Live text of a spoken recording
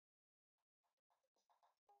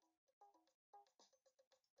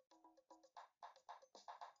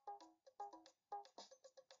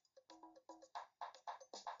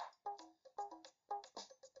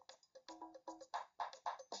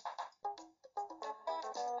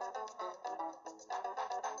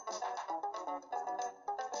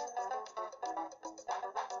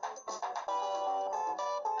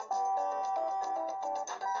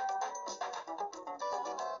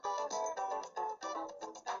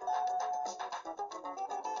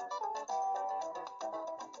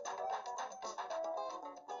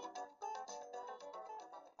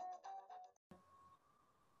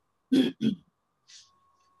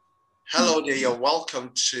Hello there, you're welcome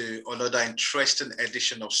to another interesting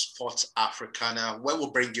edition of Sports Africana, where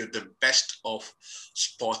we'll bring you the best of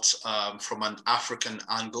sports from an African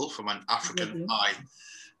angle, from an African eye.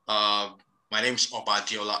 My name is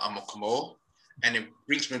Obadiola Amokomo, and it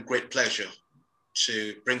brings me great pleasure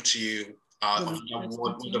to bring to you a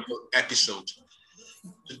wonderful episode.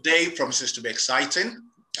 Today promises to be exciting.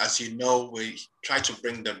 As you know, we try to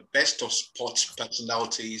bring the best of sports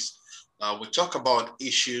personalities. We talk about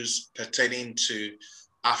issues pertaining to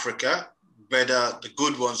Africa, whether the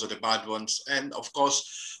good ones or the bad ones. And of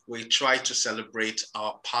course, we try to celebrate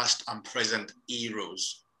our past and present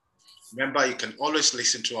heroes. Remember, you can always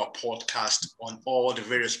listen to our podcast on all the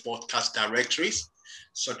various podcast directories,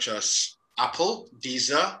 such as Apple,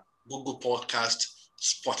 Deezer, Google Podcast,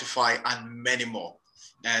 Spotify, and many more.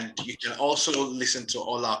 And you can also listen to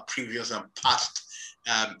all our previous and past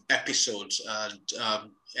episodes.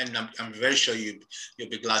 And I'm very sure you'll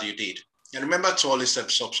be glad you did. And remember to always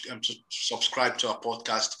subscribe to our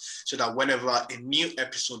podcast so that whenever a new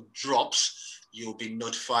episode drops, you'll be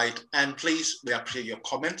notified. And please, we appreciate your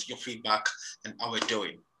comment, your feedback, and how we're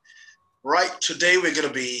doing. Right, today we're going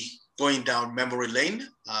to be going down memory lane.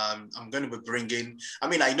 I'm going to be bringing,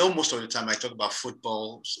 I know most of the time I talk about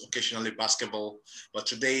football, occasionally basketball, but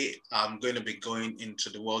today I'm going to be going into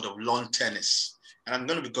the world of lawn tennis. And I'm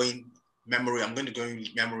going to go in memory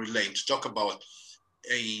lane to talk about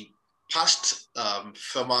a past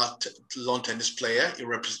former lawn tennis player.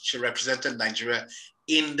 She represented Nigeria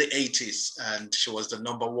in the 80s, and she was the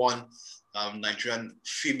number one Nigerian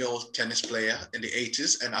female tennis player in the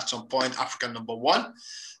 80s, and at some point, African number one.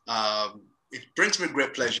 It brings me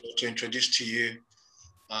great pleasure to introduce to you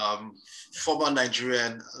former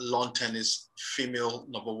Nigerian lawn tennis female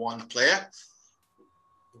number one player,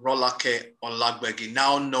 Rolake Olagbegi,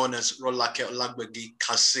 now known as Rolake Olagbegi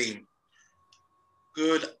Kasim.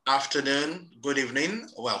 Good afternoon, good evening.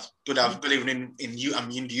 Well, good evening I'm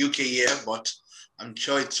in the UK here, but I'm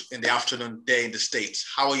sure it's in the afternoon there in the States.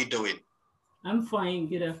 How are you doing? I'm fine.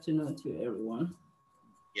 Good afternoon to everyone.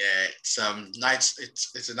 Yeah, it's nice.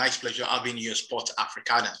 It's a nice pleasure having you at Sports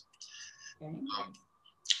Africana. Okay.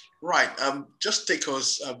 Right. Just take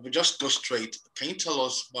us. We just go straight. Can you tell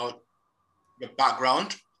us about your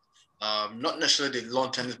background? Not necessarily the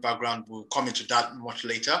lawn tennis background. We'll come into that much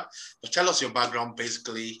later. But tell us your background,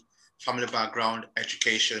 basically, family background,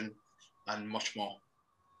 education, and much more.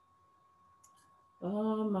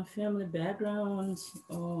 My family background,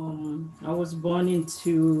 I was born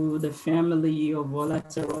into the family of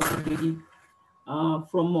Olaterola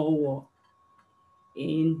from Owo,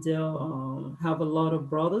 and have a lot of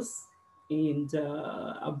brothers, and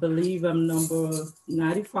I believe I'm number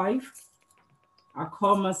 95. I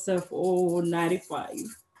call myself 95,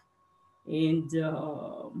 and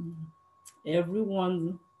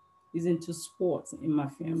everyone is into sports in my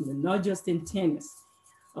family, not just in tennis.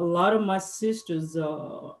 A lot of my sisters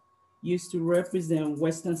used to represent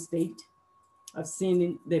Western State. I've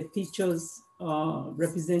seen the pictures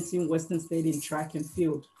representing Western State in track and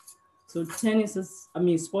field. So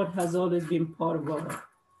sport has always been part of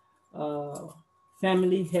our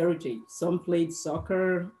family heritage. Some played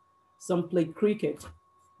soccer, some played cricket,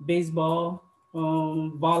 baseball,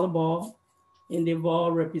 volleyball, and they've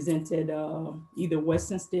all represented either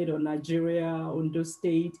Western State or Nigeria, Ondo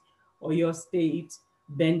State, or your state,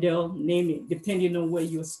 Bendel, name it, depending on where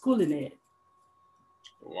you're schooling at.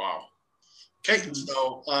 Wow. Okay,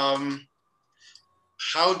 so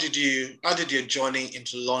how did your journey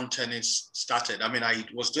into lawn tennis started? I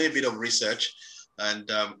was doing a bit of research,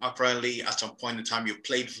 and apparently at some point in time you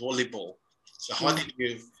played volleyball. So how did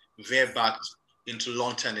you veer back into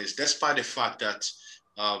lawn tennis, despite the fact that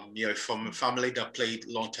you're from a family that played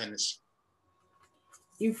lawn tennis?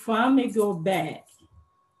 If I may go back,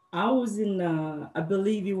 I was I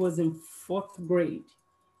believe it was in 4th grade.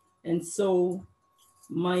 And so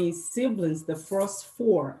my siblings, the first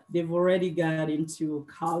 4, they've already got into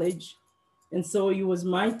college. And so it was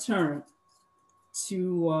my turn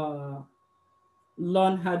to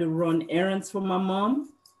learn how to run errands for my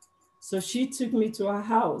mom. So she took me to her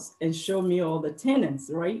house and showed me all the tenants,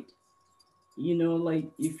 right? You know,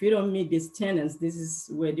 like if you don't meet these tenants, this is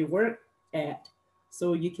where they work at.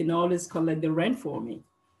 So you can always collect the rent for me.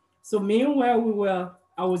 So meanwhile,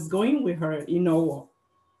 I was going with her,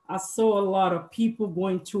 I saw a lot of people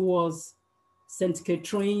going towards St.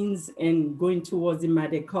 Catherine's and going towards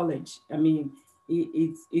Imade College.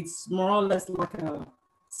 It's more or less like a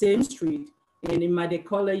same street, and Imade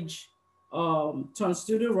College turns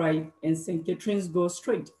to the right and St. Catherine's goes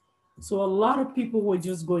straight. So a lot of people were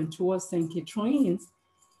just going towards St. Catherine's,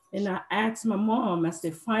 And I asked my mom, I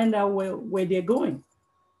said, find out where they're going.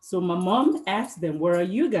 So my mom asked them, where are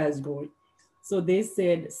you guys going? So they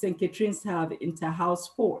said St. Catherine's have inter-house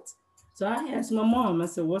sports. So I asked my mom, I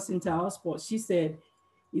said, what's inter-house sports? She said,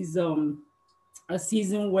 it's a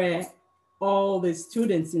season where all the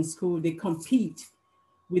students in school, they compete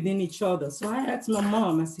within each other. So I asked my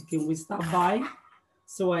mom, I said, can we stop by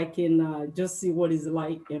so I can just see what it's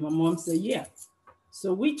like? And my mom said, yeah.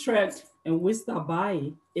 So we trekked and we stopped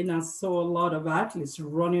by, and I saw a lot of athletes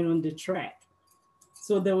running on the track.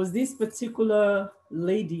 So there was this particular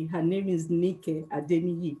lady, her name is Nike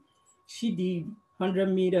Adeniyi. She did 100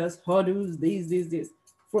 meters, hurdles, this.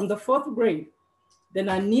 From the fourth grade, then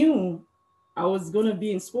I knew I was going to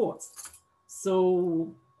be in sports.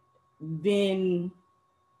 So then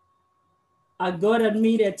I got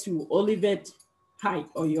admitted to Olivet High,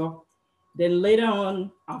 Oyo. Then later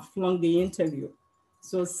on, I flung the interview.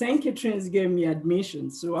 So St. Catherine's gave me admission.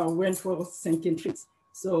 So I went for St. Catherine's.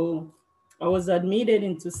 So I was admitted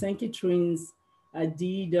into St. Catherine's. I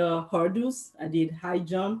did hurdles, I did high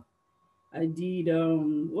jump, I did,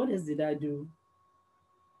 what else did I do?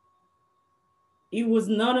 It was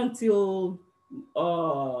not until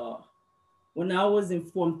when I was in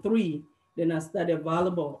Form 3, then I started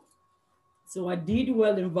volleyball. So I did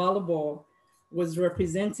well in volleyball, was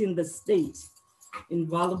representing the state in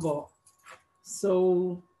volleyball.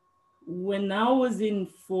 So when I was in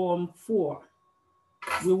Form 4,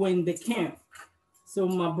 we were in the camp. So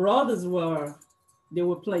my brothers they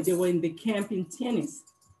were in the camp in tennis.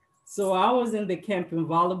 So I was in the camp in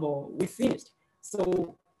volleyball. We finished.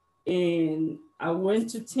 So, and I went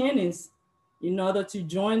to tennis in order to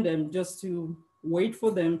join them, just to wait for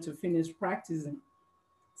them to finish practicing.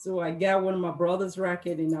 So I got one of my brother's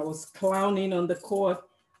racket and I was clowning on the court,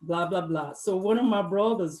 blah, blah, blah. So one of my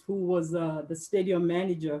brothers, who was the stadium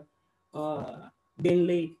manager,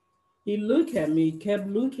 Benley, he looked at me, kept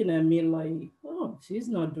looking at me like, oh, she's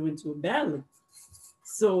not doing too badly.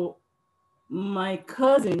 So my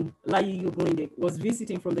cousin, Lai Yugunde, was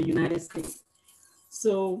visiting from the United States.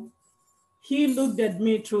 So he looked at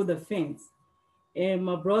me through the fence. And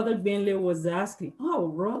my brother Benley was asking, oh,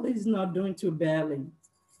 Raleigh's not doing too badly.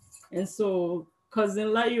 And so cousin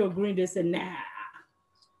Layo Green, they said, nah,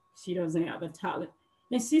 she doesn't have a talent.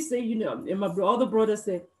 And she said, you know, and my other brother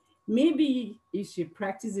said, maybe if she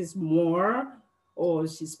practices more or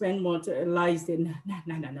she spend more time, Eli said, nah.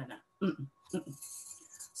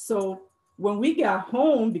 So when we got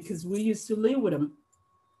home, because we used to live with him,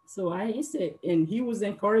 so I said, and he was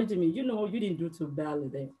encouraging me, you know, you didn't do too badly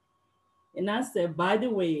there. And I said, by the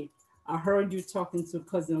way, I heard you talking to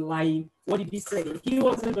cousin Lai. What did he say? He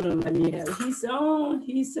wasn't going to let me have it. He said, oh,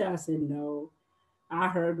 I said, no, I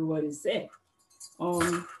heard what he said.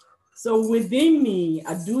 So within me,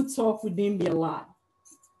 I do talk within me a lot.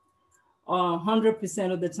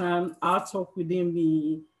 100% of the time, I talk within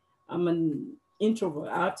me. I'm an introvert.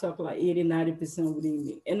 I talk like 80, 90% within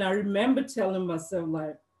me. And I remember telling myself,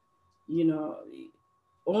 like, you know,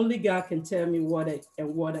 only God can tell me what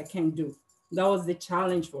I can do. That was the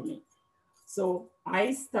challenge for me. So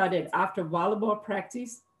I started after volleyball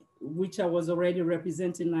practice, which I was already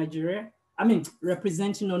representing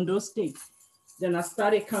representing Ondo State. Then I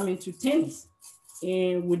started coming to tennis.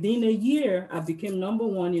 And within a year, I became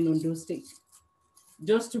 #1 in Ondo State.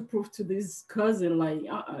 Just to prove to this cousin, like,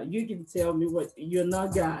 you can tell me what, you're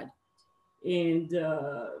not God. And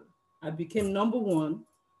I became #1,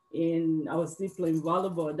 and I was still playing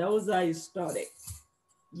volleyball. That was how I started,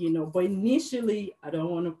 you know. But initially, I don't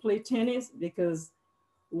want to play tennis because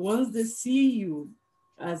once they see you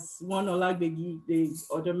as one Olagbegi, they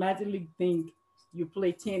automatically think you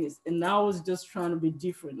play tennis. And I was just trying to be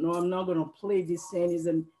different. No, I'm not going to play this tennis.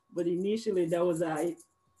 But initially, that was how I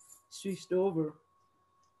switched over.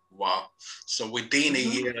 Wow. So within a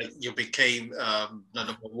year, you became the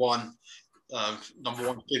number one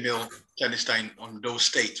female tennis star in Ondo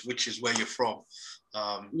State, which is where you're from.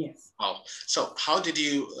 Yes. Wow. So how did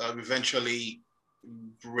you eventually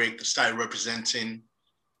start representing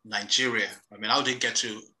Nigeria? I mean, how did you get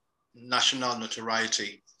to national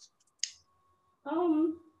notoriety?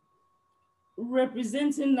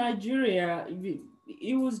 Representing Nigeria,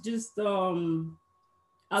 it was just,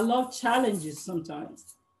 I love challenges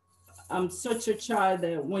sometimes. I'm such a child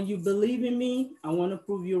that when you believe in me, I want to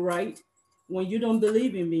prove you right. When you don't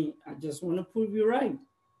believe in me, I just want to prove you right.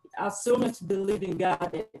 I so much believe in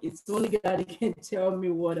God that it's only God that can tell me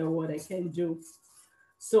what I can do.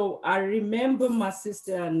 So I remember my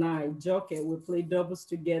sister and I, Joke, we played doubles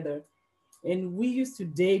together. And we used to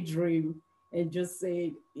daydream and just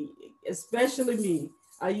say, especially me,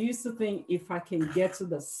 I used to think if I can get to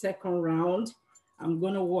the second round, I'm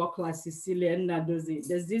gonna walk like Cecilia Nadoze.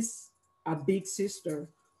 There's this a big sister,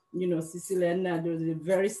 you know, Cecilia Nadoze,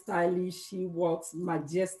 very stylish. She walks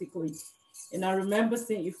majestically. And I remember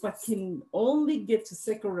saying, if I can only get to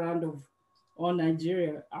second round of All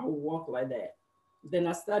Nigeria, I'll walk like that. Then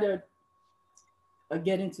I started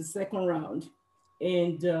getting to second round.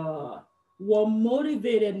 And what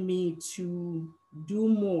motivated me to do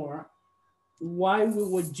more while we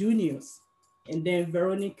were juniors, and then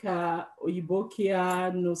Veronica,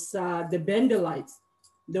 Oyibokia, Nosa, the Bendelites,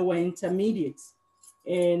 they were intermediates.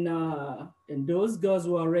 And those girls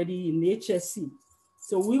were already in HSC.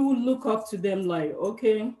 So we would look up to them like,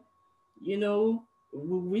 okay, you know,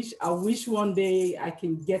 I wish one day I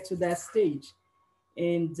can get to that stage.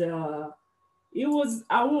 And it was,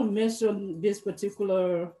 I won't mention this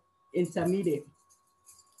particular intermediate.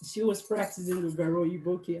 She was practicing with Vero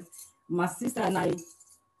Ibokia. My sister and I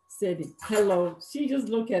said, hello. She just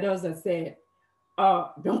looked at us and said,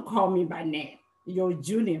 don't call me by name. You're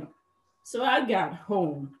junior. So I got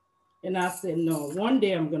home and I said, no, one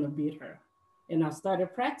day I'm going to beat her. And I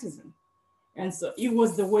started practicing. And so it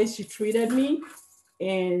was the way she treated me.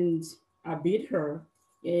 And I beat her.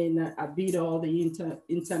 And I beat all the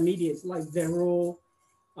intermediates like Vero,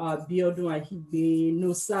 Biodun Ahibe,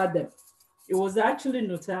 Nusada. It was actually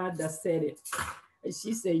Nuta that said it. And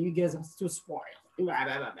she said, you guys are too spoiled.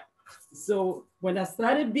 So when I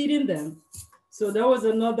started beating them, so that was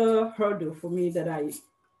another hurdle for me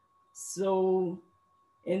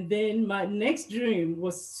and then my next dream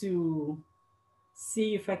was to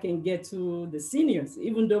see if I can get to the seniors,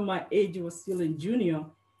 even though my age was still in junior.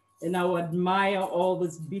 And I would admire all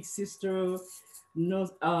this big sister, no,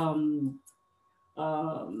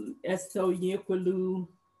 Esther Onyekwelu,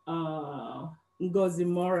 Ngozi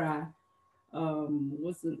Mora,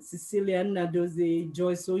 Cecilia Nadoze,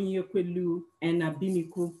 Joyce Onyekwelu, and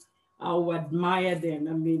Abimiku. I would admire them.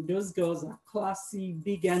 I mean, those girls are classy,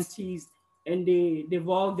 big aunties, and they've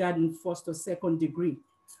all gotten first or second degree.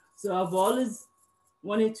 So I've always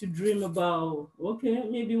wanted to dream about, okay,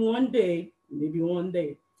 maybe one day.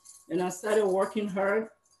 And I started working hard.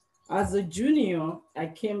 As a junior, I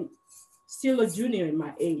came still a junior in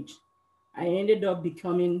my age. I ended up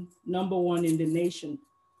becoming #1 in the nation.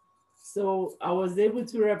 So I was able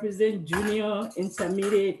to represent junior,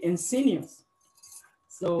 intermediate, and seniors.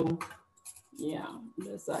 So yeah,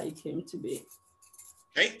 that's how it came to be.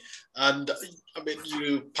 Okay, and I mean,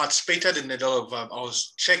 you participated in a lot of, I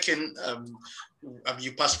was checking,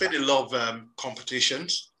 you participated in a lot of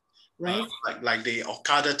competitions. Right. Like the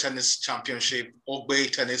Okada Tennis Championship, Ogbe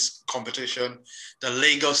Tennis Competition, the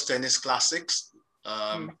Lagos Tennis Classics.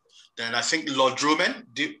 Then I think Lord Drummond,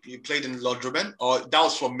 you played in Lord Drummond, or that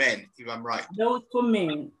was for men, if I'm right. That was for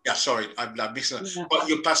men. Yeah, sorry, I'm mixing up. Yeah. But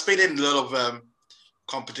you participated in a lot of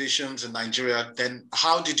competitions in Nigeria. Then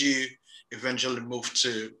how did you eventually move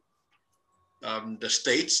to the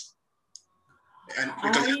States? And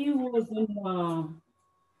because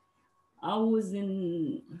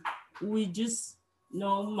we just,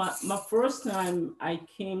 no, my first time I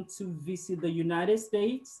came to visit the United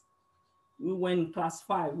States, we went class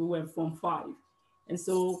 5, we went Form 5. And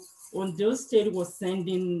so Ondo State was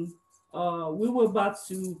sending, we were about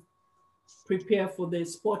to prepare for the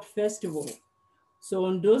sport festival. So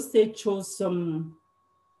Ondo State chose some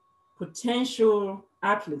potential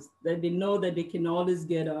athletes that they know that they can always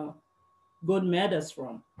get good medals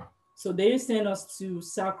from. So they sent us to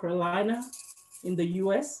South Carolina in the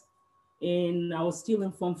US, and I was still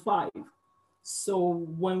in Form 5. So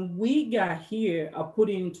when we got here, I put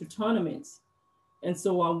it into tournaments. And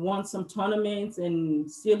so I won some tournaments, and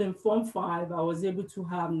still in Form 5, I was able to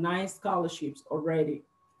have 9 scholarships already.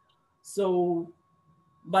 So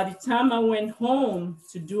by the time I went home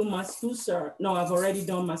to do my school cert, no, I've already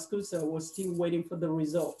done my school cert, was still waiting for the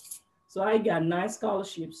result. So I got 9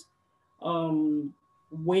 scholarships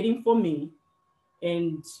waiting for me,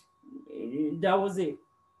 and that was it.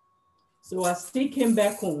 So I still came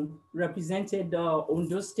back home, represented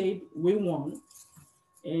Ondo State, we won.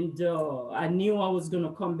 And I knew I was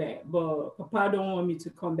gonna come back, but Papa don't want me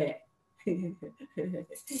to come back.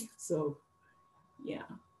 So, yeah.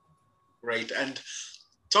 Great. And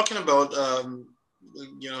talking about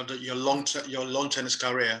your long tennis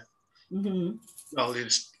career. Well,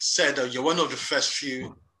 it's said that you're one of the first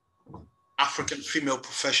few African female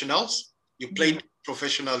professionals. You played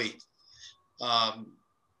professionally.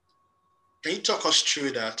 Can you talk us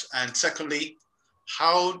through that? And secondly,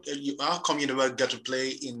 how come you never get to play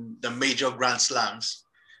in the major Grand Slams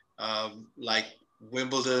like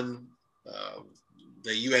Wimbledon,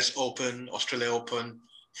 the US Open, Australia Open,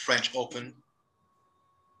 French Open?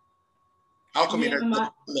 How come you never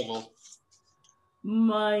got to that level?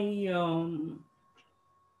 My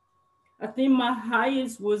I think my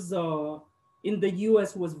highest was in the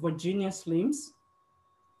US was Virginia Slims,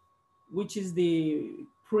 which is the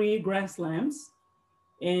pre-Grand Slams.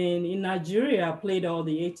 And in Nigeria, I played all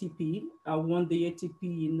the ATP. I won the ATP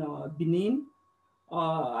in Benin.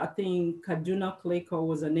 I think Kaduna Clayco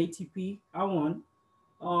was an ATP. I won.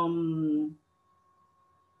 Um,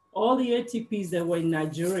 all the ATPs that were in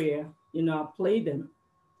Nigeria, I played them,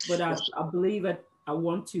 but I believe I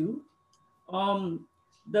want to. Um,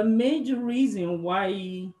 the major reason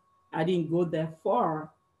why I didn't go that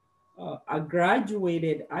far, I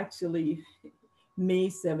graduated actually May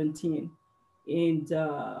 17, and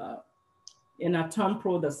I turned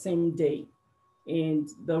pro the same day. And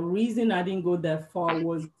the reason I didn't go that far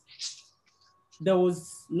was there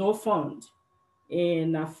was no fund,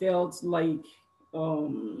 and I felt like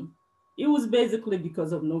it was basically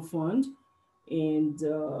because of no fund. And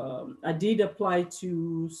I did apply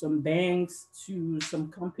to some banks, to some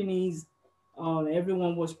companies.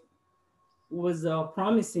 Everyone was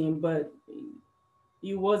promising, but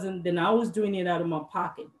it wasn't. Then I was doing it out of my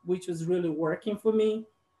pocket, which was really working for me.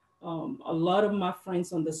 A lot of my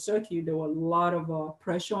friends on the circuit, there were a lot of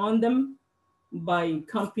pressure on them by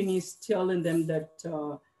companies telling them that,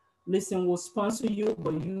 listen, we'll sponsor you,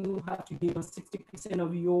 but you have to give us 60%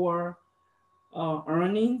 of your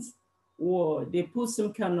earnings, or they put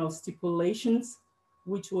some kind of stipulations,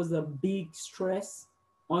 which was a big stress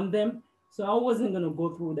on them. So I wasn't going to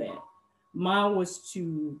go through that. Mine was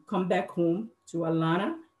to come back home to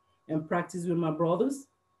Atlanta and practice with my brothers.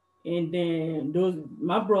 And then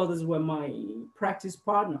my brothers were my practice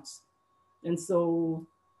partners. And so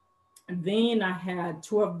then I had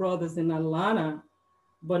 12 brothers in Atlanta,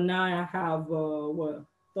 but now I have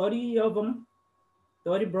 30 of them,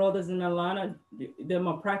 30 brothers in Atlanta. They're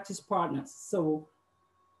my practice partners. So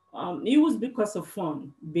it was because of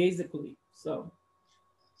fun, basically. So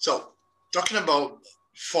talking about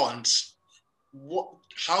funds,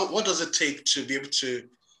 what does it take to be able to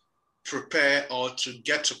prepare or to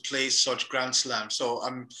get to play such grand slams? So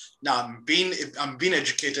I'm being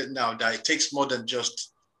educated now that it takes more than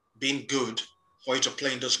just being good for you to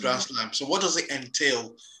play in those grand slams. So what does it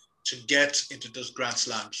entail to get into those grand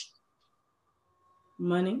slams?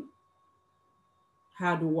 Money,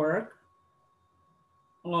 hard work.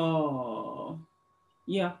 Uh,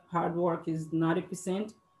 yeah, hard work is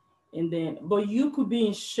 90%. And then, but you could be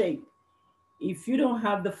in shape. If you don't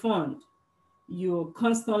have the fund, you're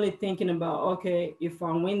constantly thinking about, okay, if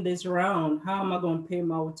I win this round, how am I going to pay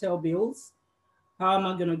my hotel bills? How am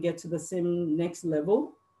I going to get to the same next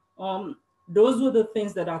level? Those were the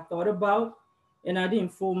things that I thought about, and I didn't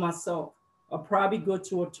fool myself. I'll probably go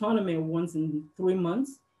to a tournament once in 3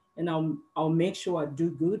 months, and I'll make sure I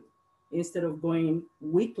do good instead of going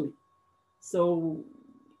weekly. So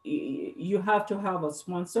you have to have a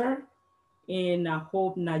sponsor, and I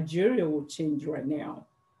hope Nigeria will change right now.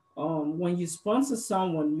 When you sponsor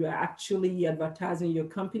someone, you're actually advertising your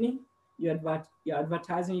company, you're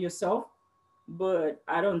advertising yourself, but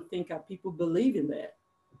I don't think people believe in that.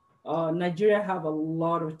 Nigeria have a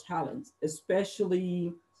lot of talent,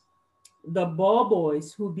 especially the ball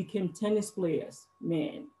boys who became tennis players.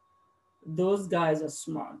 Man, those guys are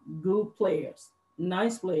smart, good players,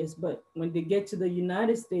 nice players. But when they get to the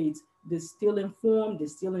United States, they're still in form, they're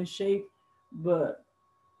still in shape, but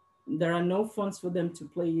there are no funds for them to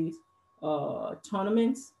play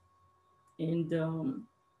tournaments, and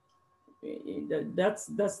that's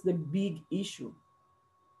the big issue.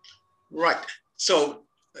 Right. So,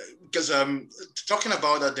 because talking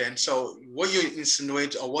about that, then, so what you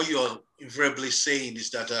insinuate or what you're invariably saying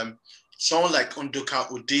is that someone like Ondoka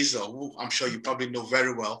Udizo, who I'm sure you probably know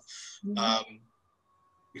very well,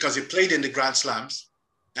 because he played in the Grand Slams,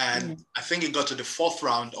 and I think he got to the fourth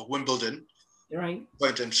round of Wimbledon. Right.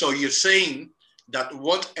 So you're saying that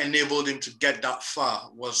what enabled him to get that far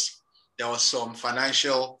was there was some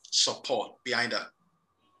financial support behind that.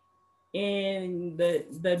 And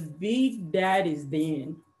the big daddies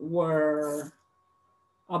then were,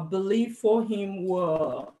 I believe for him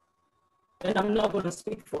were, and I'm not going to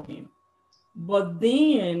speak for him, but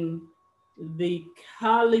then the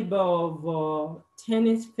caliber of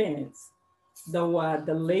tennis fans that were at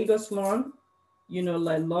the Lagos Lawn,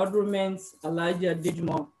 like Lord Romance, Elijah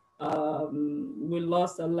Dijmo. We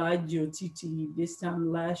lost Elijah Titi this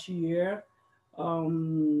time last year.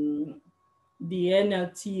 The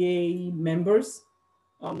NLTA members,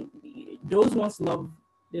 those ones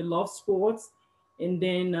they love sports. And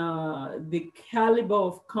then the caliber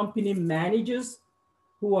of company managers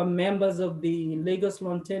who are members of the Lagos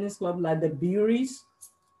Lawn Tennis Club, like the Buries,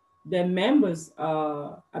 their members,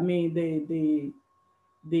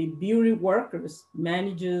 the beauty workers,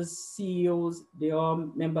 managers, CEOs, they are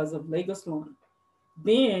members of Lagos Lawn.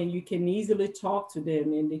 Then you can easily talk to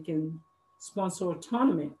them and they can sponsor a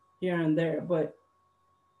tournament here and there. But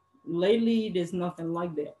lately, there's nothing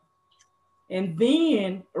like that. And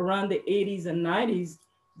then around the 80s and 90s,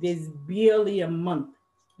 there's barely a month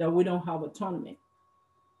that we don't have a tournament.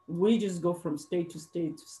 We just go from state to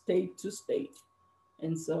state to state to state.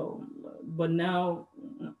 And so, but now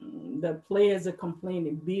the players are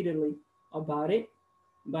complaining bitterly about it.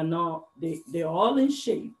 But now they're all in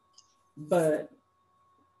shape, but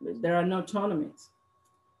there are no tournaments.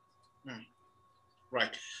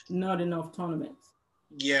 Right. Not enough tournaments.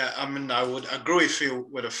 Yeah, I mean, I would agree with you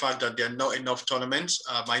with the fact that there are not enough tournaments.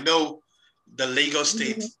 I know the Lagos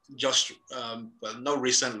State just, well, not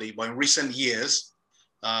recently, but in recent years,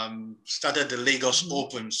 started the Lagos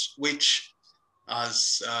Opens, which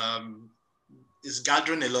has, is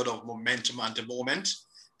gathering a lot of momentum at the moment.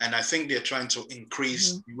 And I think they're trying to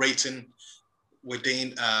increase rating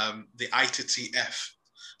within the ITTF.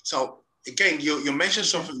 So again, you mentioned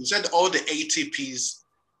something, you said all the ATPs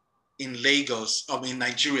in Lagos, in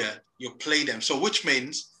Nigeria, you play them. So which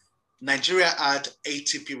means Nigeria had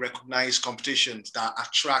ATP recognized competitions that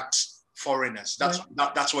attract foreigners.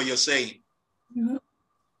 That's what you're saying.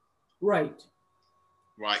 Right.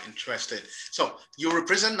 Right, interesting. So you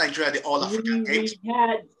represent Nigeria at the All African Games?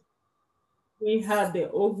 We had the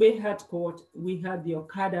Ogbe Hat Court, we had the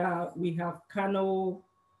Okada, we have Kano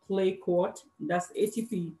Clay Court, that's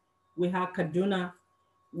ATP. We had Kaduna,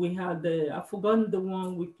 we had I've forgotten the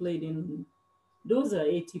one we played in. Those are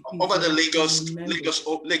ATP. Over the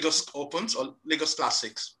Lagos Opens or Lagos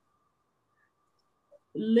Classics?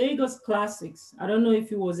 Lagos Classics. I don't know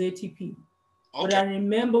if it was ATP, but I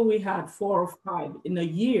remember we had 4 or 5 in a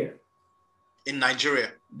year. In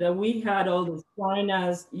Nigeria? That we had all the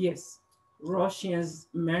foreigners, yes, Russians,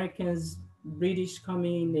 Americans, British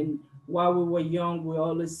coming, and while we were young, we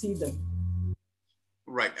always see them.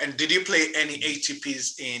 Right. And did you play any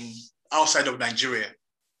ATPs outside of Nigeria?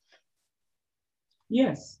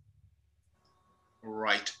 Yes.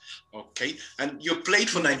 Right. Okay. And you played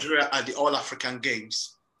for Nigeria at the All African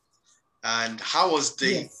Games. And how was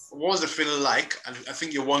what was the feeling like? And I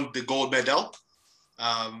think you won the gold medal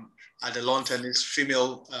at the lawn tennis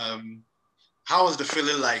female. How was the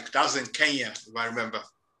feeling like? That was in Kenya, if I remember.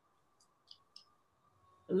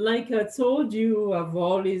 Like I told you, I've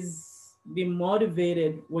always been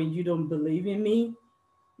motivated when you don't believe in me.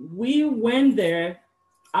 We went there,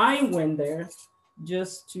 I went there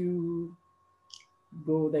just to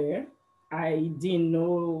go there. I didn't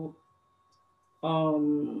know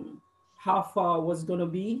how far it was gonna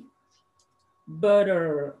be, but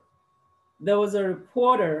there was a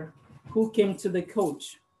reporter who came to the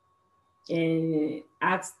coach and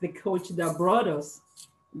asked the coach that brought us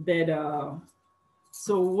that,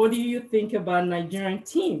 so what do you think about Nigerian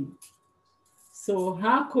team? So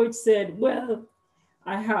our coach said, well,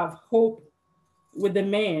 I have hope with the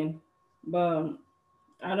men, but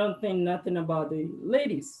I don't think nothing about the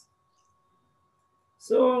ladies.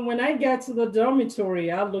 So when I got to the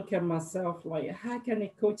dormitory, I look at myself like, how can a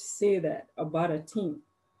coach say that about a team?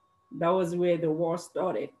 That was where the war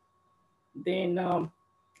started. Then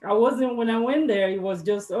when I went there, it was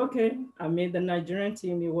just, okay, I made the Nigerian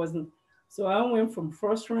team. It wasn't, so I went from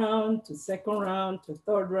first round to second round to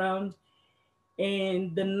third round.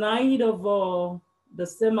 And the night of the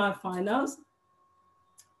semifinals,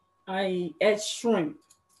 I ate shrimp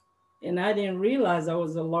and I didn't realize I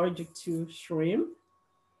was allergic to shrimp.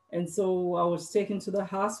 And so I was taken to the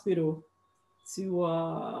hospital to,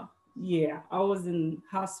 I was in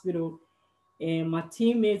hospital and my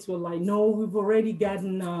teammates were like, no, we've already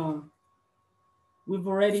gotten a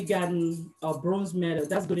bronze medal.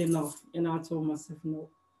 That's good enough. And I told myself, no.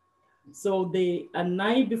 So a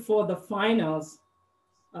night before the finals,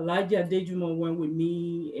 Elijah Dejuma went with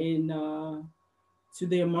me to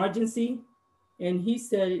the emergency. And he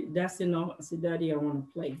said, that's enough. I said, Daddy, I want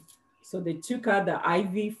to play. So they took out the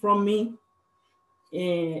IV from me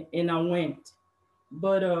and I went.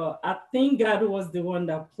 But I think God was the one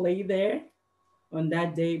that played there on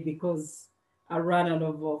that day because I ran out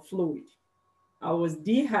of fluid. I was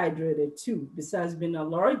dehydrated too, besides being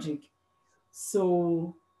allergic.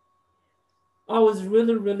 So I was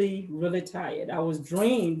really, really, really tired. I was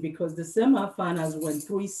drained because the semifinals went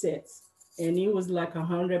 3 sets and it was like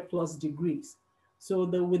 100+ degrees. So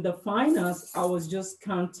with the finals, I was just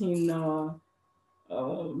counting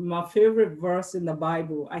my favorite verse in the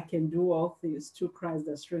Bible. I can do all things through Christ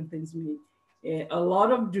that strengthens me. A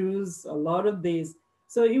lot of do's, a lot of this.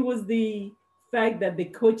 So it was the fact that the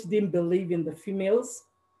coach didn't believe in the females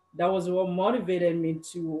that was what motivated me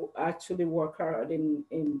to actually work hard in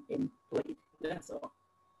play. That's all.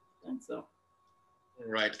 That's all.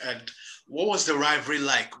 Right. And what was the rivalry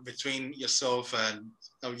like between yourself and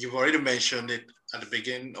you've already mentioned it at the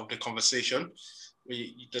beginning of the conversation,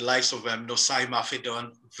 the likes of Nosai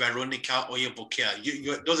Mafidon, Veronica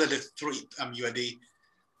Oyebokia. Those are the three. You are the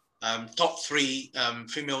top three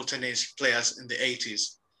female tennis players in the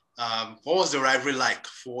 80s. What was the rivalry like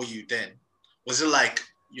for you then? Was it like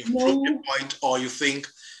you've proved your No, point, or you think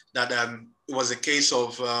that it was a case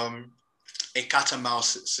of a cat and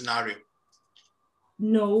mouse scenario?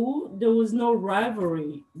 no, there was no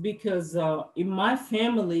rivalry because in my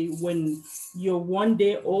family, when you're one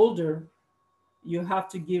day older, you have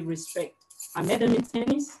to give respect. I met them in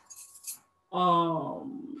tennis.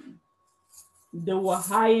 Um, they were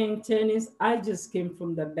high in tennis. I just came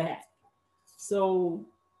from the back. So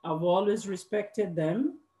I've always respected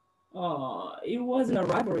them. It wasn't a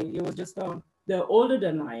rivalry. It was just they're older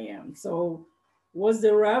than I am. So what's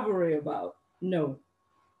the rivalry about? No.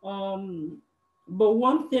 Um, but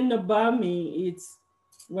one thing about me, it's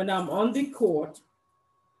when I'm on the court,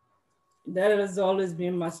 that has always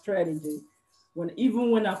been my strategy.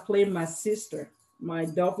 Even when I play my sister, my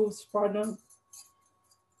doubles partner,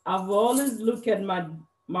 I've always looked at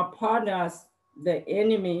my partner as the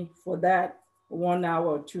enemy for that 1 hour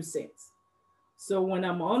or 2 sets. So when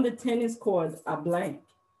I'm on the tennis court, I blank.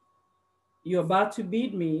 You're about to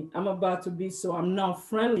beat me. I'm about to beat, so I'm not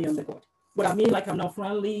friendly on the court. What I mean, like I'm not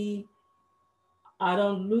friendly, I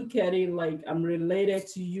don't look at it like I'm related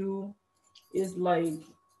to you. It's like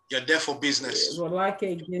You're there for business. well, like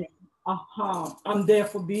again, I'm there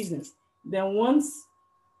for business. Then once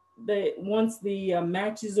the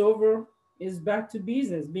match is over, it's back to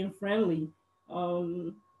business, being friendly.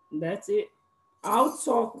 Um, that's it. I'll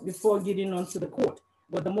talk before getting onto the court,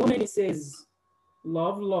 but the moment it says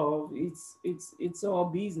love, love, it's all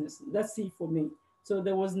business. That's it for me. So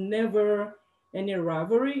there was never any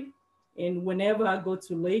rivalry, and whenever I go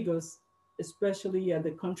to Lagos, especially at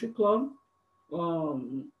the country club,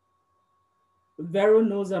 um, Vero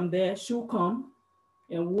knows I'm there. She'll come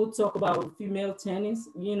and we'll talk about female tennis.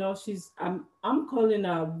 You know, I'm calling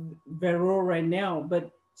her Vero right now,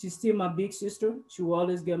 but she's still my big sister. She will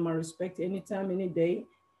always get my respect anytime, any day.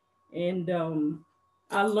 And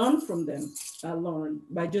I learn from them. I learn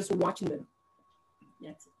by just watching them.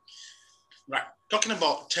 That's it. Right. Talking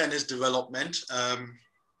about tennis development,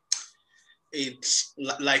 it's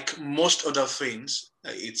like most other things,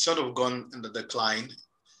 it's sort of gone in the decline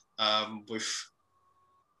with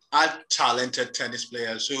our talented tennis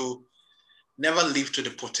players who never live to the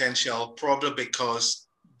potential, probably because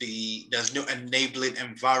there's no enabling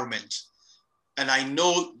environment. And I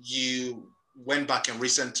know you went back in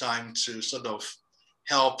recent time to sort of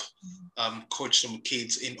help coach some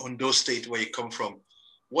kids in Ondo State, where you come from.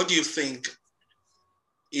 What do you think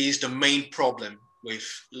is the main problem with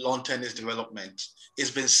lawn tennis development?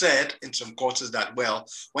 It's been said in some quarters that, well,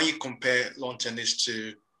 when you compare lawn tennis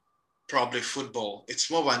to probably football, it's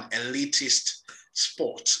more of an elitist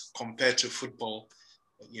sport compared to football,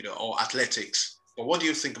 or athletics. But what do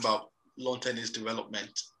you think about lawn tennis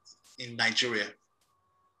development in Nigeria?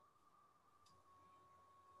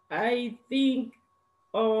 I think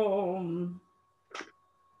um,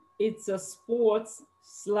 it's a sports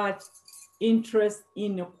slash interest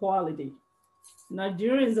inequality.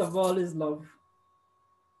 Nigerians have always loved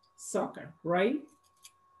soccer, right?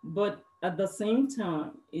 But at the same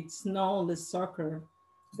time, it's not only soccer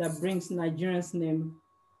that brings Nigerians' name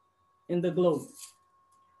in the globe.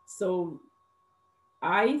 So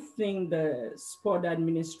I think the sport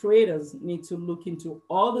administrators need to look into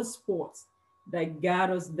all the sports that got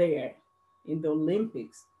us there in the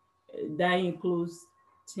Olympics. That includes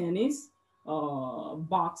tennis,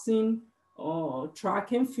 boxing,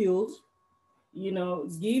 track and field. You know,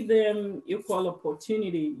 give them equal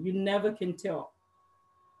opportunity. You never can tell.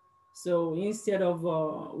 So instead of, we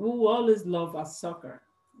will always love our soccer,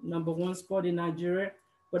 number one sport in Nigeria,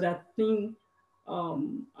 but I think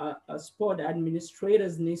a sport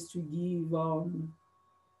administrators needs to give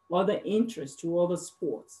other interest to other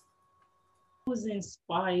sports. I was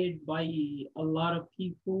inspired by a lot of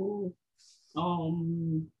people.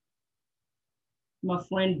 Um, my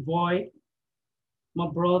friend Boyd, my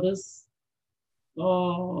brothers,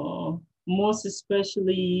 most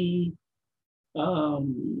especially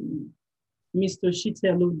Mr.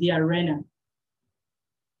 Shitelu the Arena.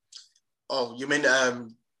 Oh, you mean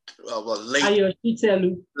late Ayo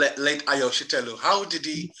Shitelu. late Ayo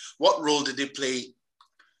Shitelu? What role did he play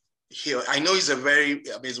here? I know he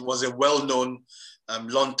was a well-known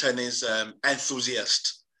lawn tennis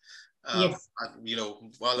enthusiast. Yes.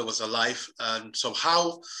 and, while he was alive. And so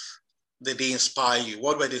how did they inspire you?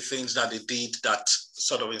 What were the things that they did that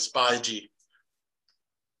sort of inspired you?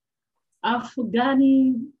 I've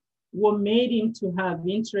forgotten what made him to have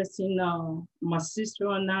interest in my sister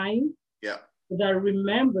and I. Yeah. But I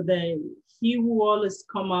remember that he would always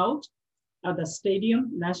come out at the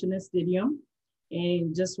stadium, National Stadium,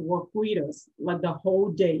 and just work with us like the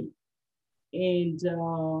whole day. And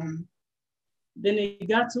then it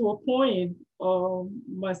got to a point,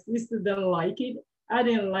 my sister didn't like it. I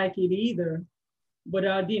didn't like it either, but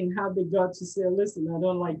I didn't have the guts to say, listen, I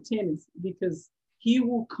don't like tennis, because he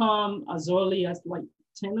will come as early as like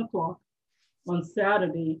 10 o'clock on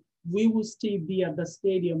Saturday. We will still be at the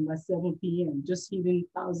stadium by 7 p.m., just hitting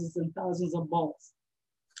thousands and thousands of balls.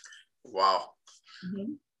 Wow.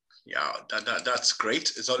 Mm-hmm. Yeah, that's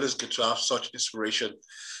great. It's always good to have such inspiration.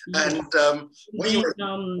 Yes.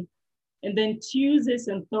 And then Tuesdays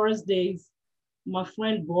and Thursdays, my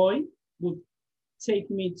friend Boy would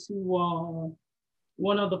take me to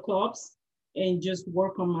one of the clubs and just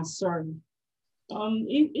work on my serve.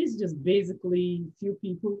 It's just basically few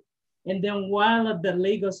people. And then while at the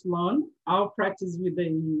Lagos lawn, I'll practice with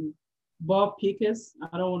the ball pickers.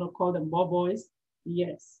 I don't want to call them ball boys.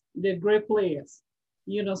 Yes, they're great players.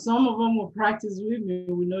 Some of them will practice with me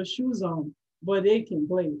with no shoes on, but they can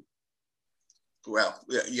play. Well,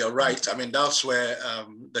 you're right. I mean, that's where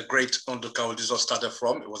the great Nduka Udizo started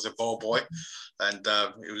from. It was a ball boy, and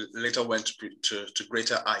it later went to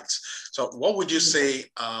greater heights. So what would you say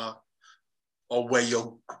or were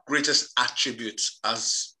your greatest attributes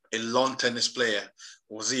as a lawn tennis player?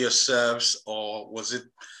 Was it your serves or was it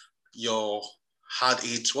your hard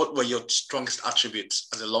hits? What were your strongest attributes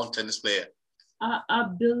as a lawn tennis player? I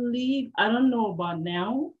believe, I don't know about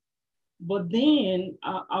now, but then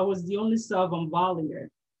I was the only serve and volleyer,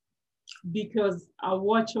 because I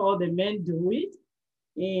watch all the men do it.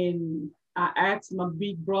 And I asked my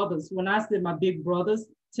big brothers, when I say my big brothers,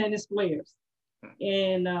 tennis players,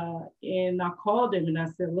 and I called them and I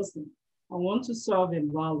said, listen, I want to serve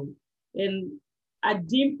and volley. And I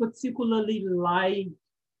didn't particularly like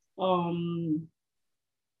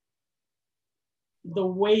the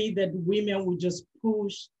way that women would just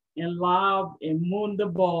push and lob and moon the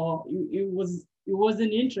ball. It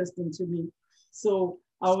wasn't interesting to me. So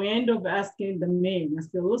I would end up asking the men, I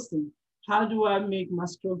said, listen, how do I make my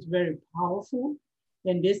strokes very powerful?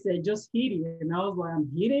 And they said, just hit it. And I was like,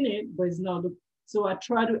 I'm hitting it, but it's not. So I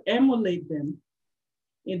try to emulate them.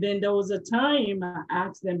 And then there was a time I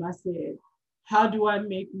asked them, I said, how do I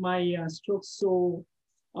make my strokes so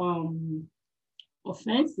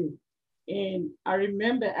offensive? And I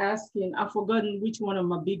remember asking, I've forgotten which one of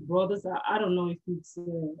my big brothers, I don't know if it's,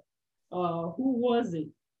 who was it?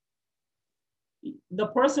 The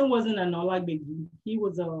person wasn't an Olagbegi. He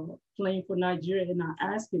was playing for Nigeria. And I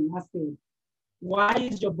asked him, I said, why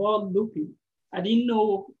is your ball looping? I didn't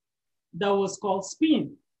know that was called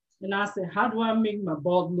spin. And I said, how do I make my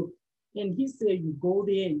ball loop? And he said, you go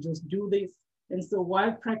there and just do this. And so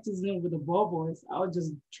while practicing with the ball boys, I'll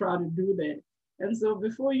just try to do that. And so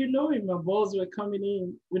before you know it, my balls were coming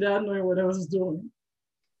in without knowing what I was doing.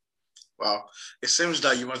 Wow. It seems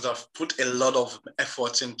that you must have put a lot of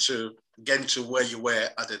effort into getting to where you were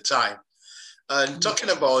at the time. And talking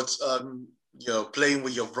about playing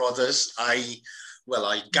with your brothers, I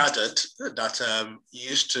gathered that you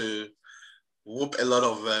used to whoop a lot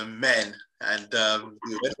of men, and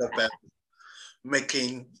you ended up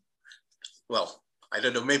making, well, I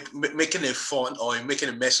don't know, making it fun or making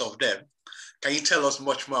a mess of them. Can you tell us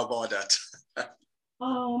much more about that?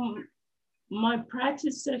 My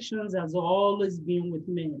practice sections has always been with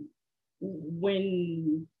men.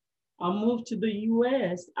 When I moved to the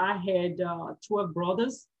US, I had 12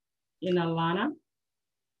 brothers in Atlanta.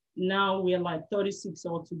 Now we're like 36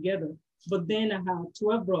 altogether. But then I have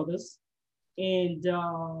 12 brothers. And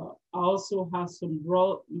I also have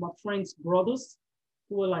my friends' brothers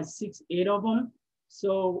who were like 6, 8 of them.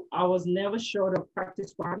 So I was never short of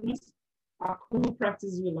practice partners. I could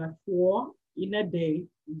practice with like 4 in a day,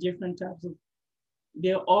 different types of,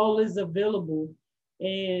 they're always available.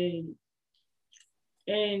 And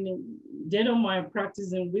they don't mind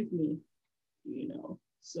practicing with me,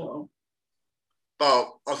 so.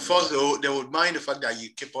 But of course, they would mind the fact that you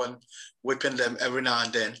keep on whipping them every now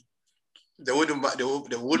and then. They wouldn't, they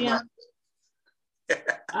would mind.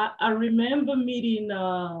 I remember meeting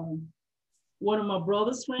one of my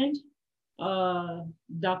brother's friends,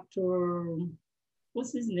 Dr.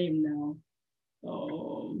 What's his name now?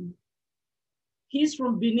 He's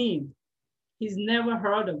from Benin. He's never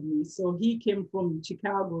heard of me. So he came from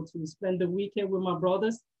Chicago to spend the weekend with my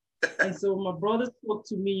brothers. And so my brother spoke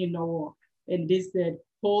to me, and they said,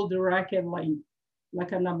 hold the racket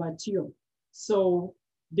like an amateur. So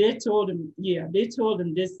they told him, they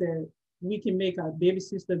said, we can make our baby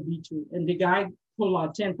sister beat you. And the guy pulled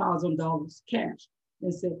out $10,000 cash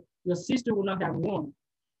and said, your sister will not have won.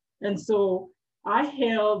 And so I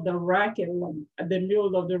held the racket like at the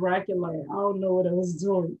middle of the racket, like I don't know what I was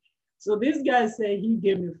doing. So this guy said he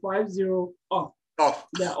gave me 5-0 off. Oh,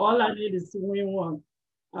 That all I did is to win one.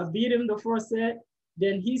 I beat him the first set.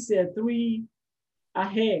 Then he said 3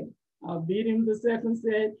 ahead. I beat him the second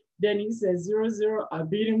set. Then he said 0-0. I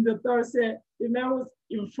beat him the third set. The man was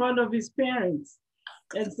in front of his parents.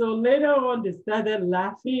 And so later on, they started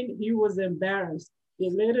laughing. He was embarrassed. They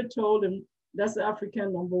later told him, that's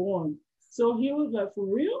African number one. So he was like, for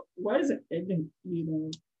real? Why is it? And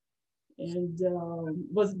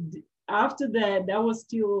was after that,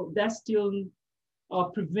 that's still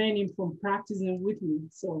prevent him from practicing with me.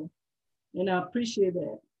 So, and I appreciate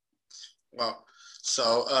that. wow.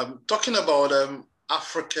 So talking about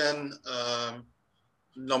African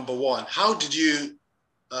number one, how did you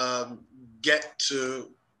get to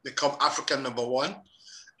become African number one?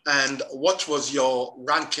 And what was your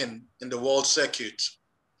ranking in the world circuit?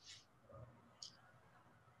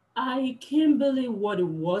 I can't believe what it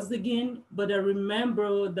was again, but I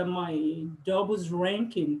remember that my doubles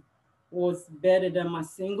ranking was better than my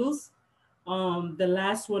singles. The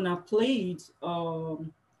last one I played,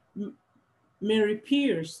 Mary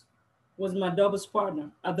Pierce was my doubles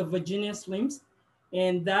partner at the Virginia Slims.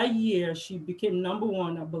 And that year she became number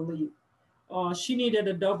one, I believe. She needed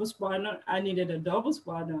a doubles partner. I needed a doubles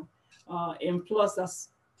partner. And plus, I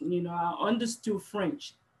understood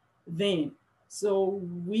French then. So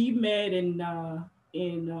we met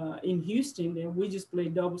in Houston, and we just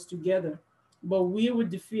played doubles together. But we were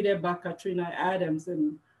defeated by Katrina Adams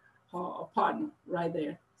and her partner right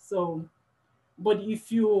there. So, but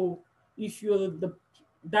if you're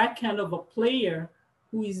that kind of a player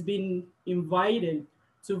who is being invited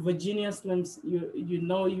to Virginia Slims,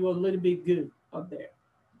 you're a little bit good up there.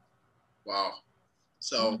 Wow.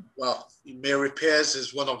 So, well, Mary Pierce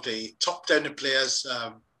is one of the top tennis players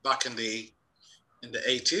back in the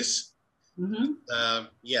 80s. Mm-hmm.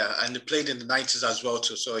 Yeah, and he played in the 90s as well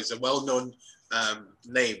too. So it's a well-known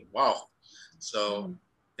name. Wow. So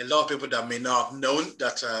a lot of people that may not have known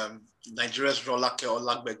that Nigeria's Rolake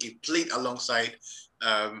Olagbegi played alongside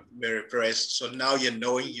Mary Perez. So now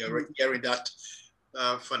you're hearing that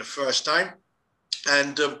for the first time.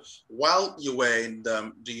 And while you were in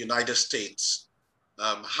the United States,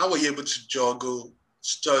 how were you able to juggle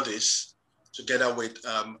studies together with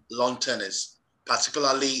lawn tennis?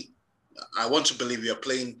 Particularly, I want to believe you're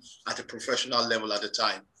playing at a professional level at the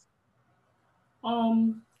time.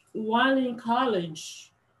 While in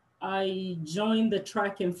college, I joined the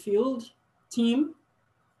track and field team,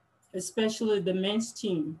 especially the men's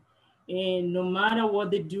team. And no matter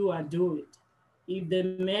what they do, I do it. If the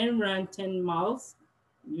men run 10 miles,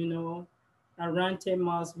 I ran 10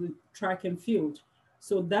 miles with track and field.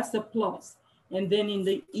 So that's a plus. And then in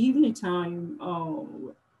the evening time,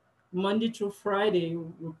 Monday through Friday,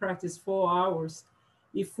 we practice 4 hours.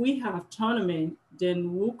 If we have tournament,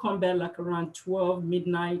 then we'll come back like around 12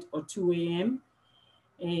 midnight or 2 a.m.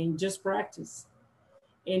 and just practice.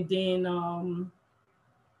 And then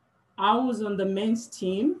I was on the men's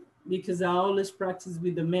team because I always practice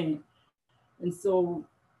with the men. And so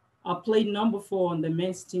I played number 4 on the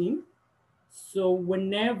men's team. So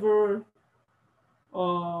whenever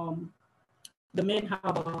the men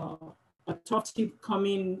have a tough team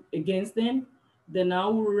coming against them, then I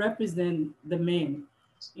will represent the men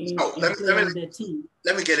and play on their team.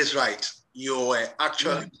 Let me get this right. You were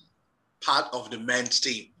actually part of the men's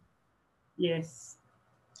team. Yes.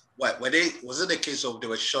 What was it the case of they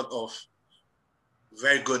were short of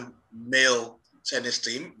very good male tennis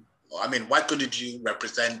team? I mean, why couldn't you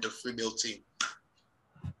represent the female team?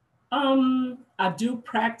 I do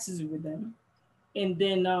practice with them, and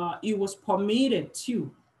then it was permitted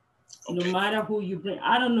too. Okay. No matter who you bring,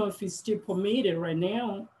 I don't know if it's still permitted right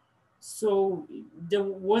now. So there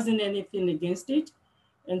wasn't anything against it,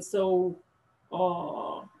 and so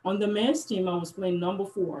on the men's team, I was playing number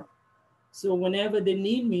 4. So whenever they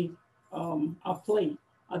need me, I play.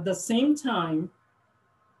 At the same time,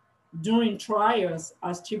 during trials,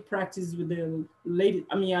 I still practice with the ladies.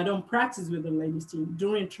 I mean, I don't practice with the ladies team.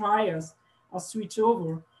 During trials, I switch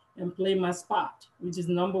over and play my spot, which is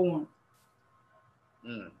number 1.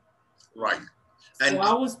 Right. And so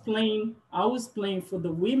I was playing for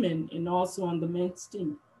the women and also on the men's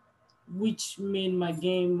team, which made my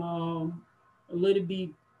game a little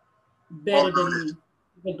bit better than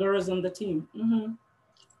the girls on the team. Mm-hmm.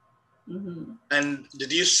 Mm-hmm. And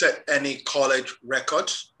did you set any college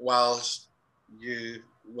records while you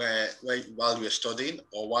were studying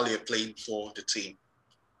or while you were playing for the team?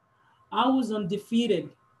 I was undefeated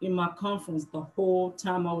in my conference the whole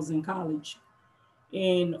time I was in college.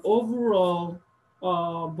 And overall,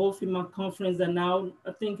 both in my conference and now,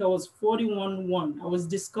 I think I was 41-1. I was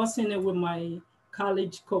discussing it with my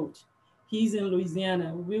college coach. He's in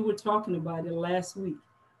Louisiana. We were talking about it last week.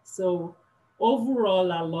 So overall,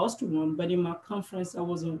 I lost one, but in my conference, I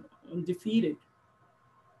was undefeated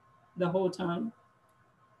the whole time.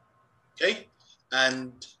 Okay.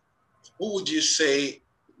 And who would you say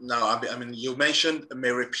now? I mean, you mentioned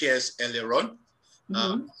Mary Pierce earlier on.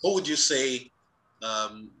 Mm-hmm. Who would you say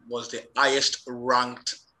was the highest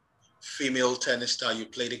ranked female tennis star you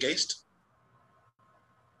played against?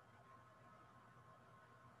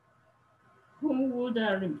 Who would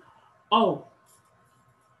I remember? Oh,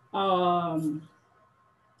 um,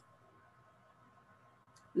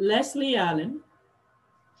 Leslie Allen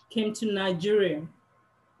came to Nigeria,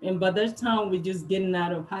 and by that time we're just getting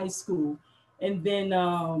out of high school. And then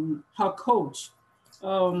her coach,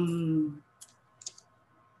 um,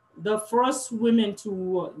 the first woman to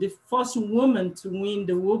win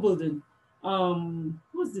the Wimbledon.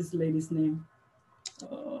 What's this lady's name?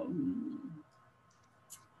 Um,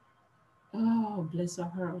 oh, bless her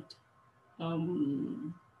heart.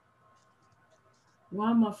 Um,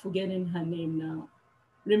 why am I forgetting her name now?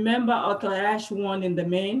 Remember, Arthur Ashe won in the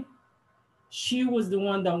men. She was the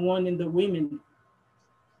one that won in the women.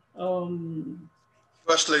 Um,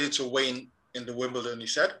 First lady to win in the Wimbledon, you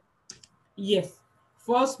said? yes,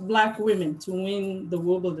 first Black women to win the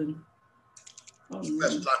Wimbledon.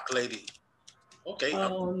 First Black lady. Okay.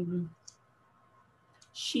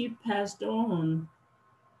 She passed on.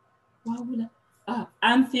 Why would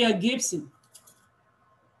Anthea Gibson.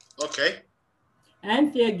 Okay.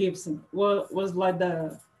 Anthea Gibson was like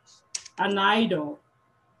an idol.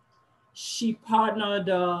 She partnered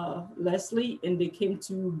Leslie, and they came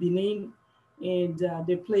to Benin, and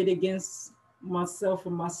they played against myself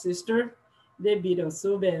and my sister. They beat us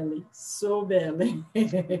so badly, so badly.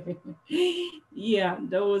 Yeah,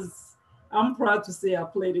 that was. I'm proud to say I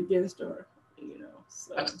played against her.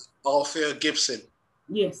 So. That's Althea Gibson.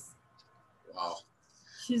 Yes. Wow.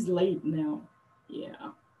 She's late now. Yeah.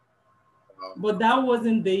 Wow. But that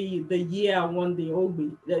wasn't the year I won the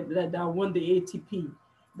OB, that I won the ATP.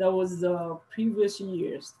 That was previous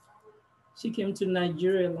years. She came to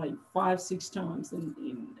Nigeria like 5, 6 times, and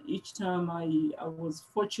each time I was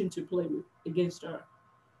fortunate to play against her.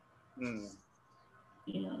 Mm.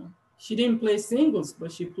 Yeah, she didn't play singles,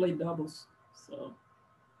 but she played doubles. So.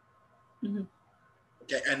 Mm-hmm.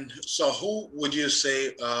 Okay, and so who would you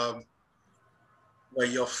say were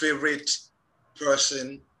your favorite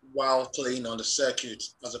person while playing on the circuit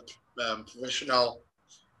as a professional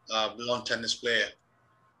lawn tennis player?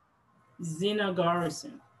 Zina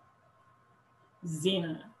Garrison.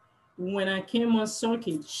 Zina. When I came on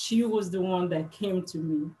circuit, she was the one that came to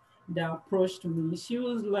me, that approached me. She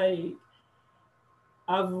was like,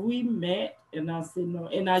 have we met? And I said, no.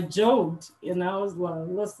 And I joked, and I was like,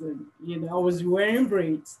 listen, I was wearing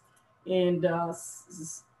braids, and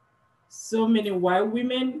so many white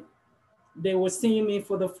women, they were seeing me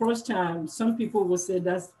for the first time. Some people would say,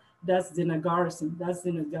 that's Zina Garrison, that's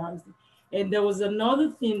Zina Garrison. And there was another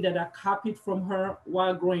thing that I copied from her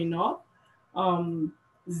while growing up.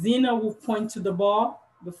 Zina will point to the ball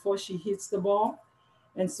before she hits the ball.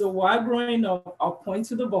 And so while growing up, I'll point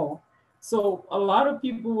to the ball. So a lot of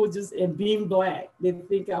people were just, and being Black, they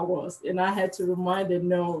think I was. And I had to remind them,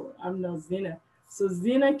 no, I'm not Zina. So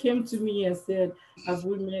Zina came to me and said, have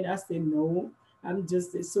we met? I said, no, I'm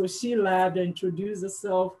just, so she laughed and introduced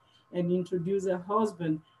herself and introduced her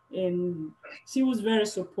husband. And she was very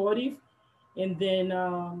supportive. And then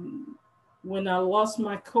when I lost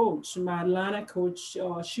my coach, my Atlanta coach,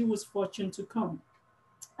 she was fortunate to come.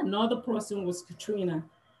 Another person was Katrina.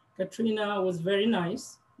 Katrina was very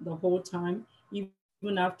nice the whole time, even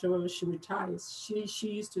after she retires. She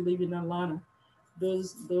used to live in Atlanta.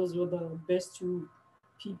 Those were the best 2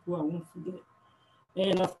 people I won't forget.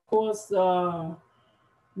 And of course,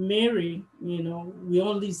 Mary, we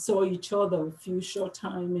only saw each other a few short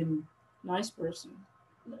time, and nice person.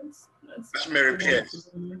 That's Mary Pierce.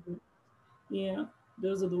 Yeah,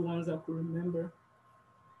 those are the ones I could remember.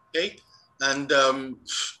 Okay. And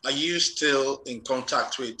are you still in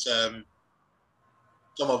contact with some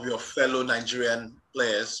of your fellow Nigerian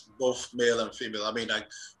players, both male and female? I mean, I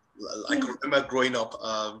can remember growing up,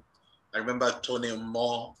 I remember Tony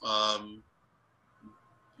Moore, I'm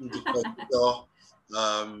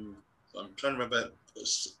trying to remember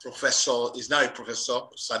Professor, is now a professor,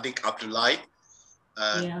 Sadiq Abdullahi,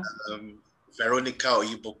 and Yeah. Veronica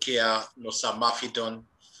Oyibokia, Nosa Mafidon,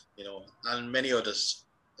 and many others.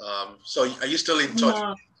 So are you still in touch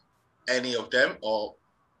with any of them, or?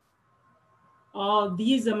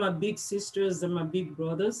 These are my big sisters and my big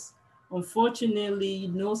brothers. Unfortunately,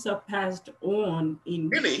 Nosa passed on in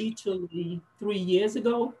Really? Italy 3 years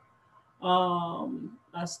ago.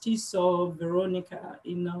 I still saw Veronica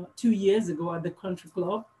 2 years ago at the country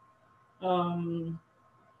club. Um,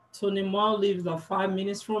 Tony Mall lives like 5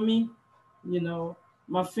 minutes from me. You know,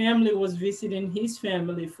 my family was visiting his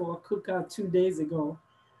family for a cookout 2 days ago.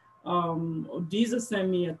 Odisa sent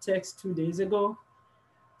me a text 2 days ago.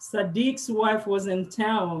 Sadiq's wife was in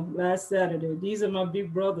town last Saturday. These are my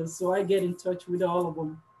big brothers, so I get in touch with all of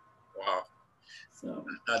them. Wow. So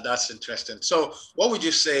that's interesting. So what would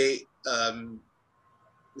you say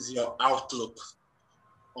is your outlook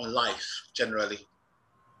on life generally,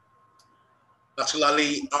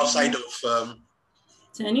 particularly outside of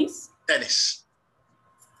tennis. tennis?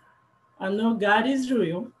 I know God is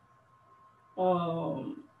real.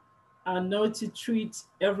 I know to treat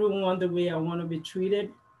everyone the way I want to be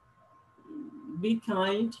treated. Be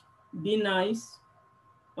kind, be nice,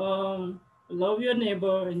 love your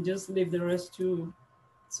neighbor, and just leave the rest to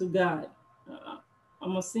God. Uh,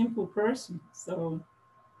 I'm a simple person, so.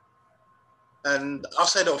 And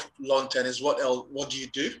outside of lawn tennis, what else? What do you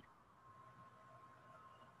do?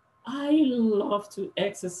 I love to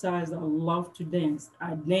exercise. I love to dance.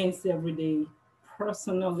 I dance every day.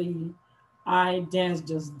 Personally, I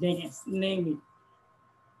just dance, name it.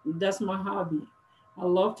 That's my hobby. I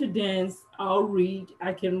love to dance. I'll read.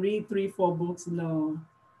 I can read 3, 4 books in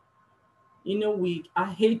a week. I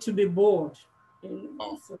hate to be bored.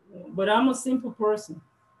 Oh. But I'm a simple person.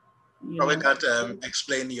 Probably can't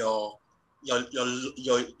explain your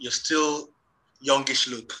still youngish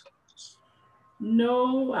look.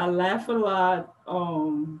 No, I laugh a lot.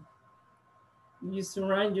 You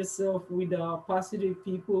surround yourself with positive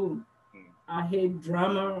people. I hate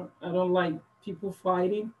drama. I don't like people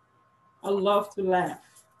fighting. I love to laugh.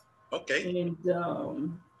 Okay. And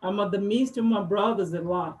I'm at the midst of my brothers a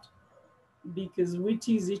lot because we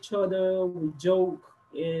tease each other, we joke,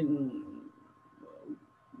 and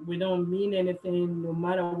we don't mean anything. No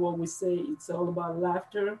matter what we say, it's all about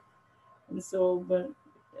laughter. And so, but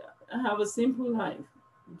I have a simple life.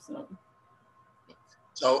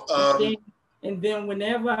 So, and then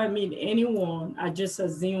whenever I meet anyone, I just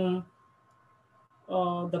assume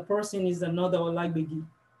the person is another Olagbegi.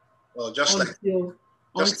 Well, just until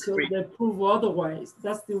they prove otherwise.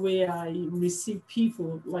 That's the way I receive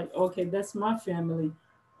people. Like, okay, that's my family.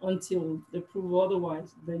 Until they prove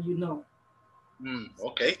otherwise, then you know.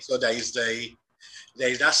 Okay, so there is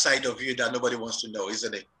that side of you that nobody wants to know,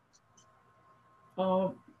 isn't it?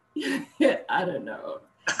 I don't know.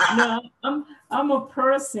 No, I'm a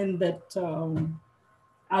person that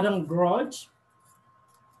I don't grudge.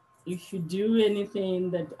 If you do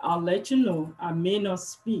anything, that I'll let you know. I may not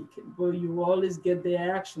speak, but you always get the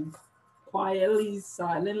action quietly,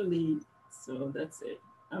 silently. So that's it.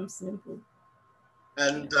 I'm simple.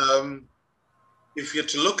 And if you're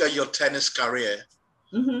to look at your tennis career,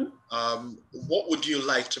 what would you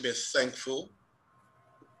like to be thankful?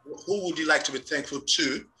 Who would you like to be thankful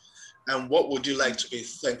to? And what would you like to be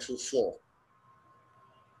thankful for?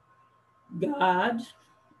 God.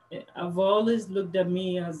 I've always looked at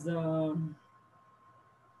me as a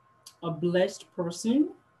blessed person.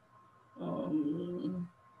 I'm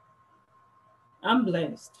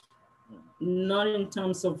blessed, not in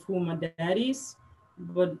terms of who my dad is,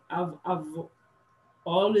 but I've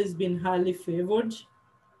always been highly favored.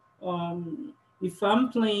 If I'm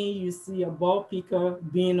playing, you see a ball picker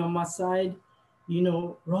being on my side,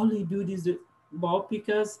 Rolly do these ball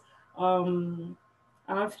pickers.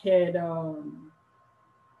 I've had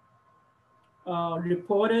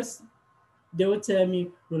reporters, they will tell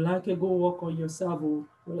me, Rolake, go work on yourself.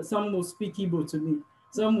 Or some will speak Igbo to me.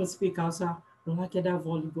 Some will speak Hausa. Rolake, that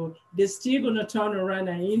volleyball. They're still going to turn around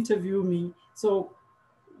and interview me. So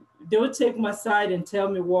they will take my side and tell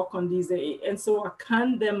me work on these. And so I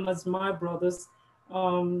count them as my brothers.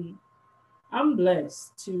 I'm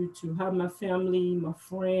blessed to have my family, my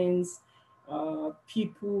friends,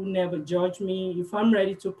 people never judge me. If I'm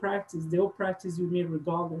ready to practice, they'll practice with me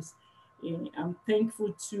regardless. And I'm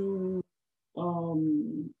thankful to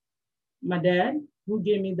my dad who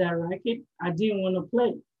gave me that racket. I didn't want to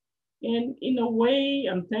play. And in a way,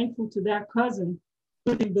 I'm thankful to that cousin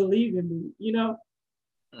who didn't believe in me.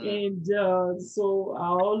 And so I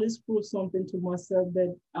always prove something to myself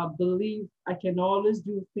that I believe I can always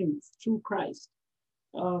do things through Christ.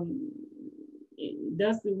 Um,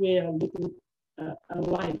 that's the way I look at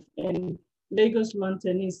life. And Lagos Lawn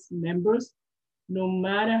Tennis members, no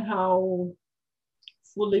matter how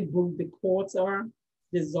fully booked the courts are,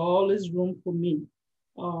 there's always room for me.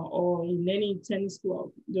 Or in any tennis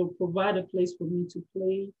club, they'll provide a place for me to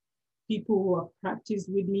play. People who have practiced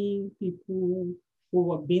with me, people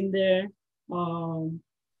who have been there.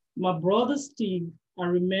 My brother Steve, I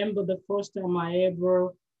remember the first time I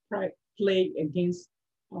ever played against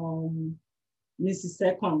Mrs.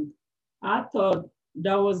 Second. I thought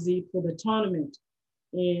that was it for the tournament.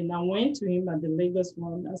 And I went to him at the Lagos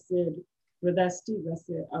one. I said, Brother Steve, I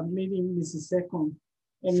said, I'm meeting Mrs. Second.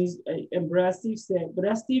 And Brother Steve said,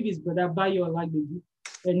 Brother Steve is Brother Bayo Olagbegi.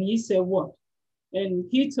 And he said, what? And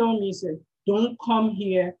he told me, he said, don't come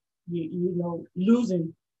here, you know,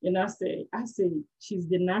 losing. And I said, she's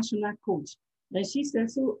the national coach. And she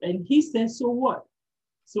said, so, and he said, so what?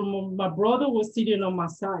 So my brother was sitting on my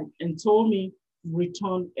side and told me,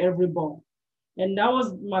 return every ball. And that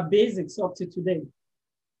was my basics up to today.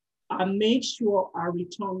 I make sure I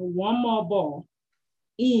return one more ball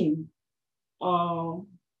in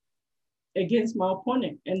against my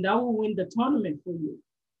opponent, and that will win the tournament for you.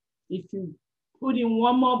 If you put in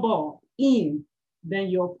one more ball in, then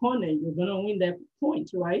your opponent, you're gonna win that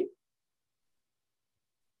point, right?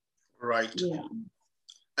 Right. Yeah.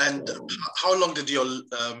 And so, how long did your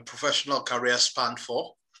professional career span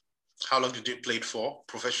for? How long did you play for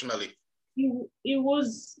professionally? It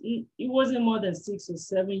wasn't more than 6 or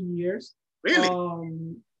 7 years. Really?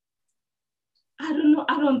 I don't know.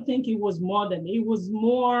 I don't think it was more than. It was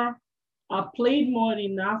more. I played more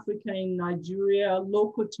in Africa, in Nigeria,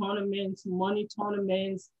 local tournaments, money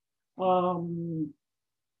tournaments. I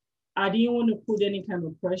didn't want to put any kind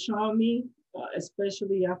of pressure on me,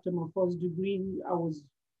 especially after my first degree. I was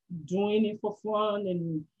doing it for fun,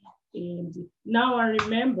 and now I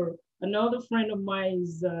remember another friend of mine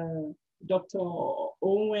is Dr.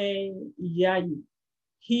 Owen Yayi.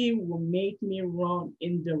 He will make me run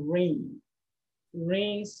in the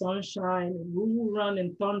rain, sunshine. We will run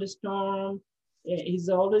in thunderstorm. He's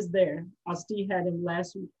always there. I still had him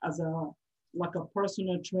last week as a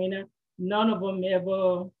personal trainer. None of them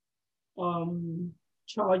ever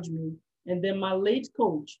charged me. And then my late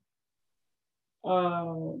coach,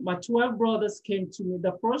 my 12 brothers came to me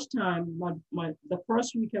the first time. The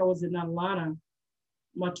first week I was in Atlanta,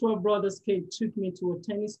 my 12 brothers took me to a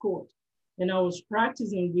tennis court, and I was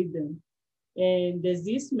practicing with them. And there's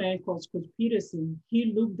this man called Coach Peterson.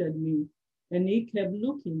 He looked at me and he kept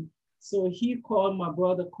looking. So he called my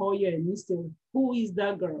brother Koya and he said, who is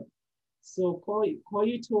that girl? So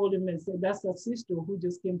Koya told him and said, that's a sister who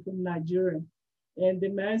just came from Nigeria. And the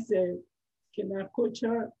man said, can I coach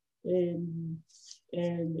her? And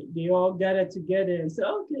they all gathered together and said,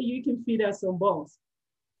 okay, you can feed us some balls.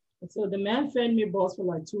 And so the man fed me balls for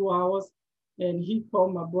like 2 hours, and he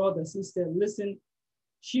called my brother. He said, listen,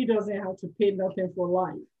 she doesn't have to pay nothing for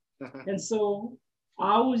life. And so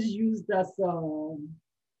I was used as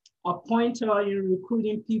a pointer in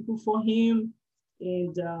recruiting people for him.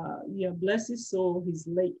 And yeah, bless his soul, he's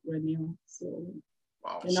late right now. So,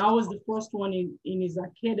 wow. And I was the first one in his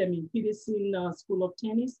academy, Peterson School of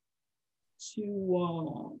Tennis,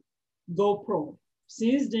 to go pro.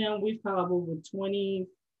 Since then, we've had over 20,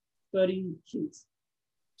 30 kids,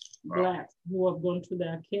 wow, Blacks, who have gone to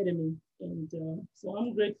the academy. And so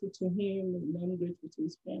I'm grateful to him, and I'm grateful to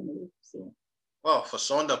his family. So, well, for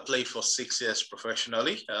someone that played for 6 years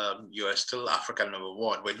professionally, you are still African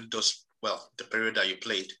 #1 when the period that you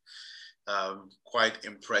played. Quite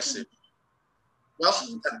impressive. Well,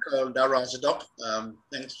 that rounds it up.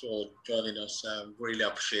 Thanks for joining us. Really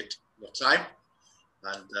appreciate your time.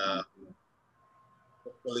 And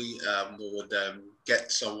hopefully we would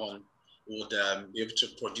get someone who would be able to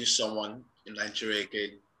produce someone in Nigeria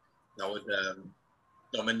again that would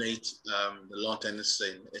dominate the lawn tennis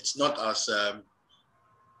scene. It's not as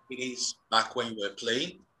it is back when we were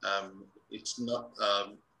playing. It's not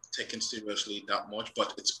taken seriously that much,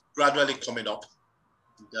 but it's gradually coming up.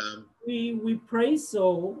 And, we pray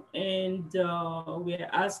so, and we're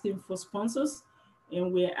asking for sponsors,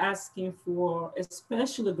 and we're asking for,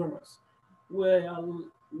 especially girls,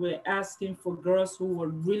 we're asking for girls who are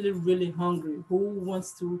really, really hungry, who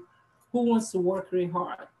wants to work really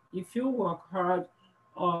hard. If you work hard,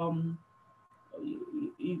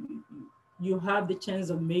 you have the chance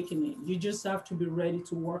of making it. You just have to be ready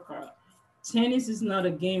to work hard. Tennis is not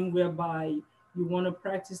a game whereby you want to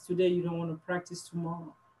practice today, you don't want to practice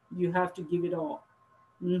tomorrow. You have to give it all.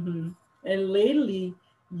 Mm-hmm. And lately,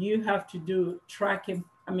 you have to do track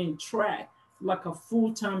like a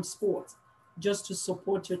full-time sport just to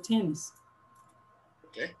support your tennis.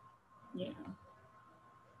 Okay. Yeah.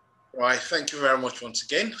 Right. Thank you very much once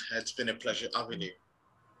again. It's been a pleasure having you.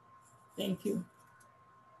 Thank you.